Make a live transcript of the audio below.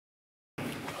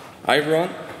Hi everyone,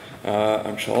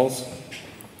 I'm Charles.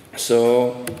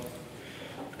 So,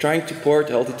 trying to port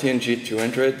LTTng to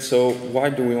Android, so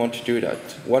why do we want to do that?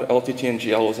 What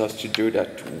LTTng allows us to do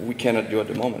that we cannot do at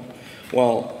the moment?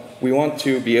 Well, we want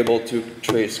to be able to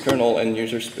trace kernel and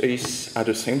user space at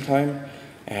the same time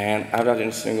and have that in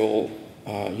a single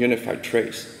unified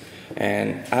trace.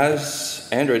 And as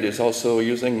Android is also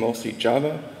using mostly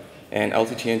Java, and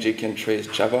LTTng can trace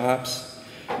Java apps,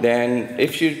 then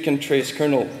if you can trace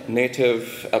kernel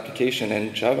native application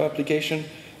and Java application,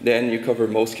 then you cover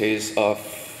most cases of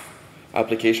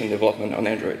application development on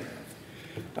Android.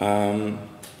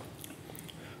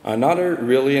 Another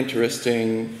really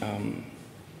interesting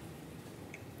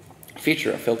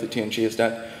feature of LTTng is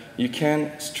that you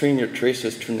can string your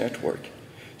traces through network.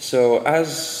 So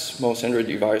as most Android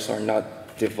devices are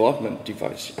not development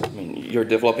devices, I mean, you're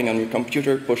developing on your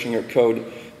computer, pushing your code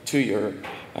to your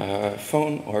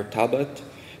phone or tablet,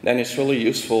 then it's really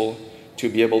useful to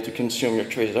be able to consume your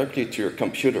trace directly to your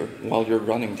computer while you're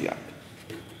running the app.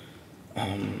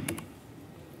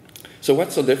 So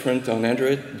what's so different on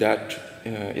Android that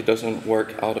it doesn't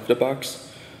work out of the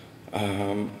box?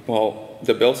 Well,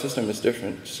 the build system is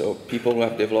different. So people who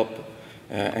have developed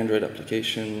Android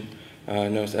application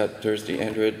knows that there's the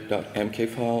android.mk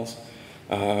files.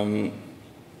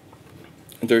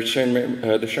 The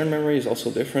shared memory is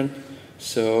also different.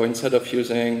 So instead of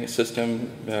using system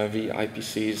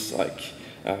VIPCs like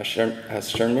as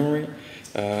shared memory,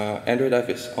 Android has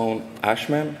its own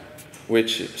HMEM,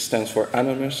 which stands for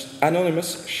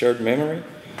anonymous shared memory.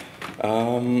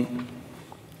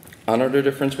 Another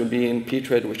difference would be in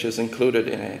pthread, which is included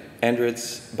in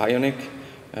Android's Bionic,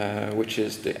 which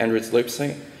is the Android's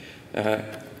libc,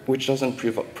 which doesn't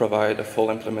provide a full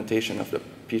implementation of the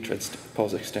pthread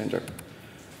POSIX standard.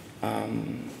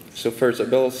 So first, a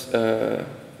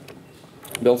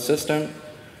build system.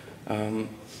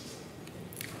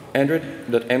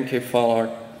 Android.mk files are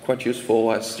quite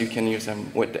useful as you can use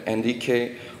them with the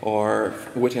NDK or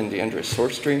within the Android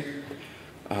source tree.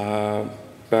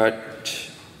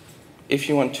 But if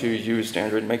you want to use the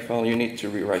Android makefile, you need to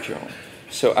rewrite your own.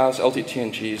 So as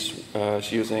LTTng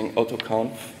is using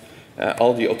autoconf,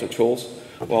 all the auto tools,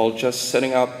 while just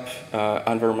setting up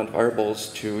environment variables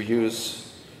to use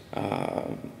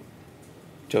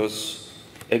those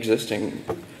existing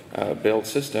build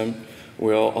system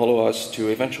will allow us to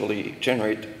eventually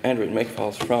generate Android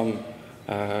makefiles from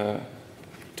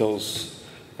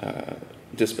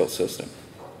this build system.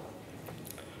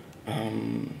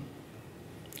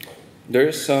 There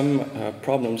are some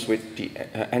problems with the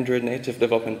Android native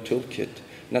development toolkit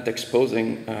not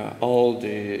exposing all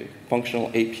the functional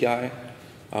API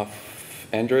of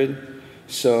Android.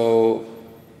 So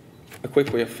a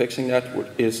quick way of fixing that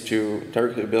is to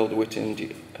directly build within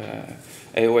the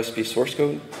AOSP source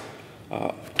code.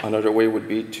 Another way would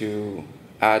be to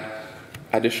add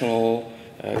additional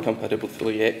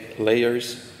compatibility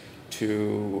layers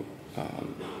to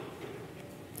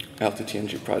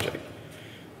LTTng project.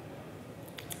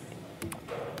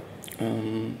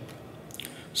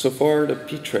 So for the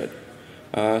pthread,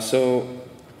 so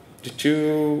the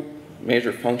two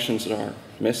major functions that are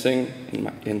missing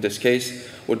in this case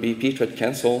would be pthread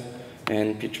cancel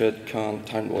and pthread con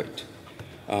time wait.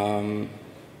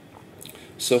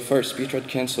 So first, pthread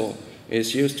cancel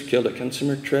is used to kill the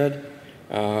consumer thread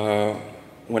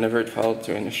whenever it failed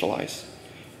to initialize.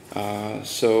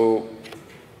 So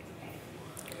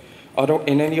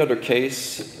in any other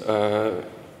case, the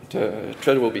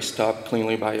thread will be stopped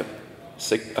cleanly by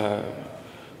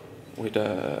with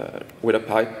a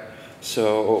pipe.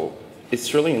 So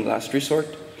it's really in last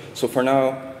resort. So for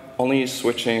now, only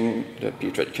switching the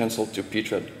pthread cancel to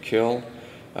pthread kill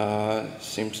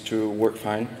seems to work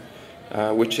fine,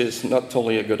 which is not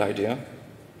totally a good idea,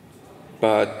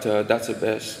 but that's the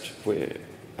best way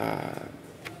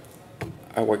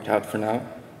I worked out for now.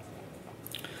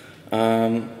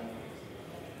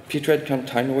 Pthread con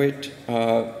time wait.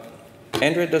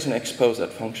 Android doesn't expose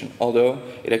that function, although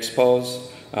it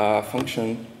exposes a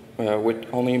function with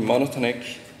only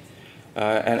monotonic,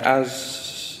 and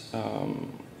as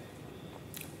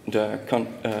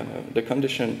the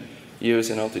condition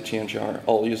used in LTTng are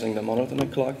all using the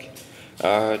monotonic clock,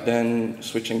 then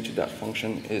switching to that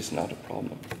function is not a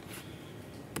problem.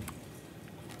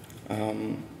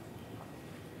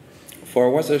 For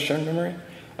what's the shared memory?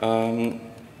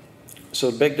 So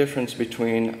the big difference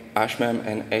between HMEM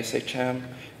and SHM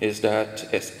is that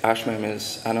HMEM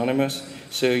is anonymous,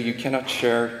 so you cannot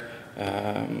share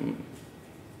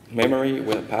memory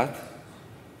with a path.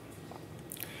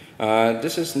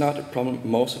 This is not a problem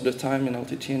most of the time in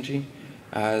LTTng,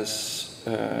 as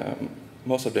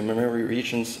most of the memory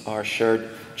regions are shared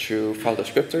through file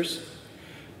descriptors.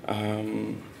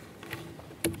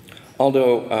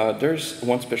 Although there's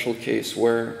one special case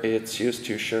where it's used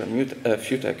to share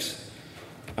mutex.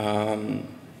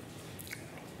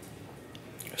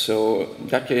 So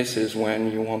that case is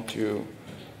when you want to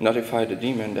notify the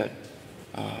daemon that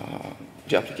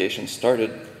the application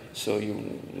started, so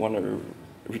you want to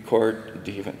record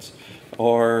the events.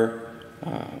 Or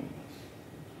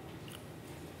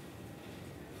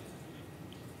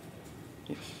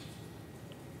yes.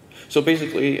 So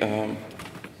basically,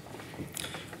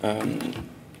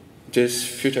 this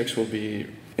futex will be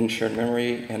in shared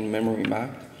memory and memory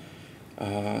mapped.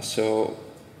 So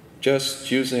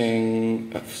just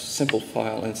using a simple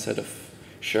file instead of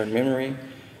shared memory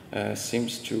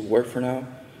seems to work for now,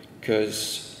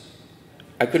 because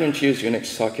I couldn't use Unix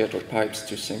socket or pipes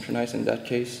to synchronize in that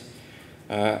case,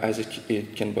 as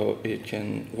it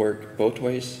can work both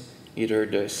ways. Either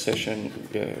the session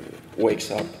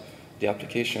wakes up the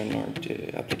application, or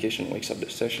the application wakes up the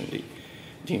session, the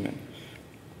daemon.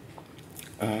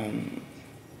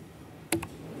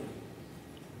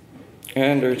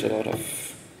 And there's a lot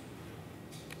of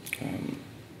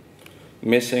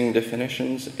missing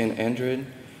definitions in Android.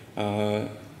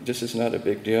 This is not a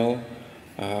big deal,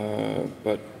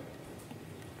 but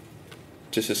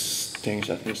this is things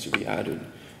that needs to be added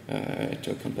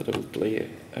to compatibility,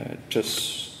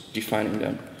 just defining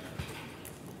them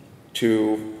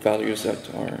to values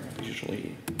that are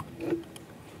usually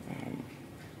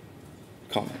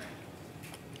common.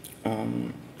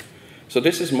 So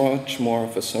this is much more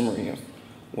of a summary of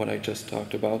what I just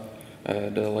talked about,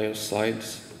 the latest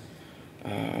slides.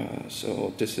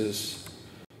 So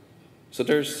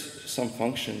there's some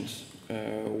functions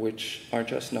which are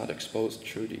just not exposed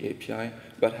through the API,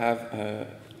 but have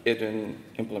hidden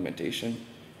implementation.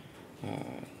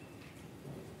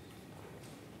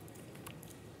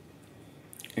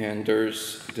 And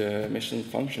there's the mission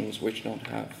functions which don't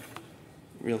have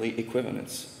really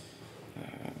equivalence.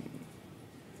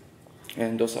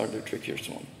 And those are the trickiest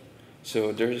one.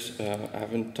 So there's, I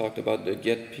haven't talked about the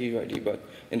get PUID, but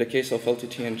in the case of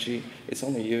LTTng, it's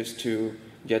only used to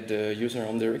get the user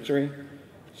home directory.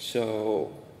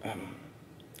 So a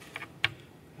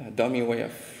dummy way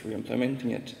of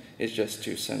re-implementing it is just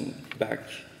to send back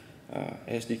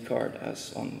SD card,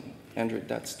 as on Android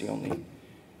that's the only,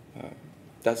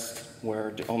 that's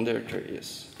where the home directory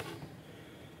is.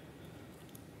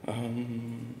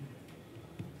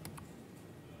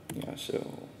 Yeah,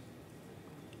 so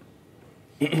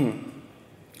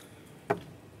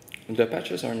the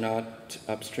patches are not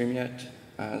upstream yet,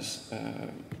 as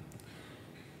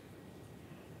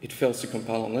it fails to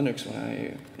compile on Linux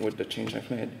with the change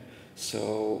I've made.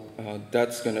 So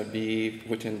that's going to be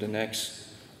within the next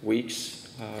weeks,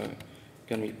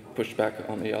 going to be pushed back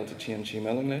on the LTTng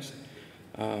mailing list.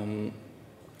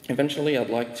 Eventually, I'd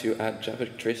like to add Java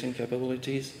tracing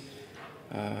capabilities.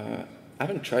 I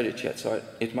haven't tried it yet, so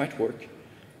it might work.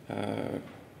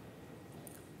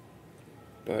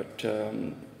 But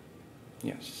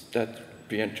yes, that'd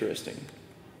be interesting.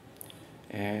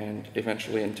 And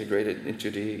eventually integrate it into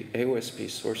the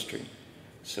AOSP source tree,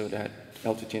 so that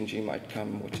LTTng might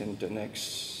come within the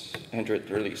next Android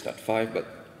release, not 5, but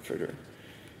further.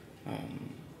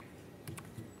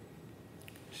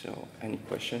 So, any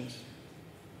questions?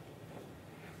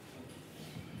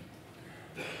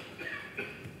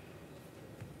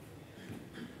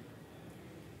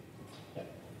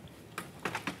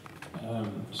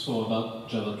 So about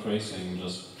Java tracing,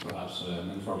 just perhaps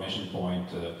an information point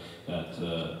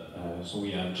so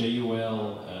we have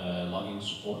JUL logging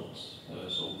support.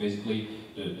 So basically,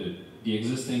 the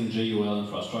existing JUL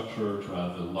infrastructure to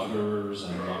have loggers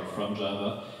and log from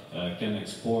Java can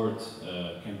export.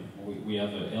 We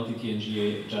have a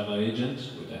LTTng Java agent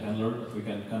with a handler that we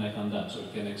can connect on that, so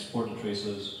it can export the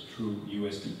traces through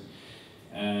USD.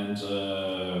 And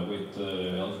with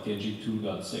LTTng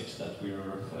 2.6 that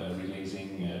we're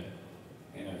releasing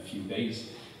in a few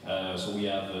days, so we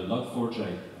have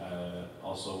Log4j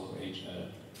also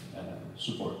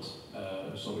support.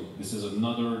 So this is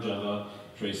another Java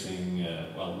tracing,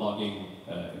 logging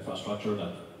infrastructure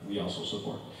that we also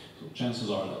support. So chances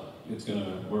are that it's going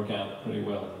to work out pretty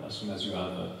well as soon as you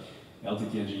have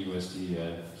LTTng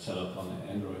USD set up on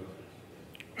Android.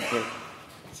 Okay.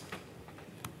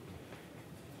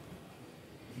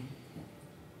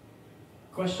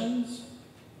 Questions?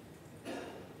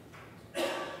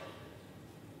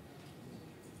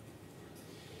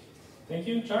 Thank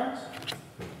you, Charles.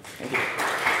 Thank you.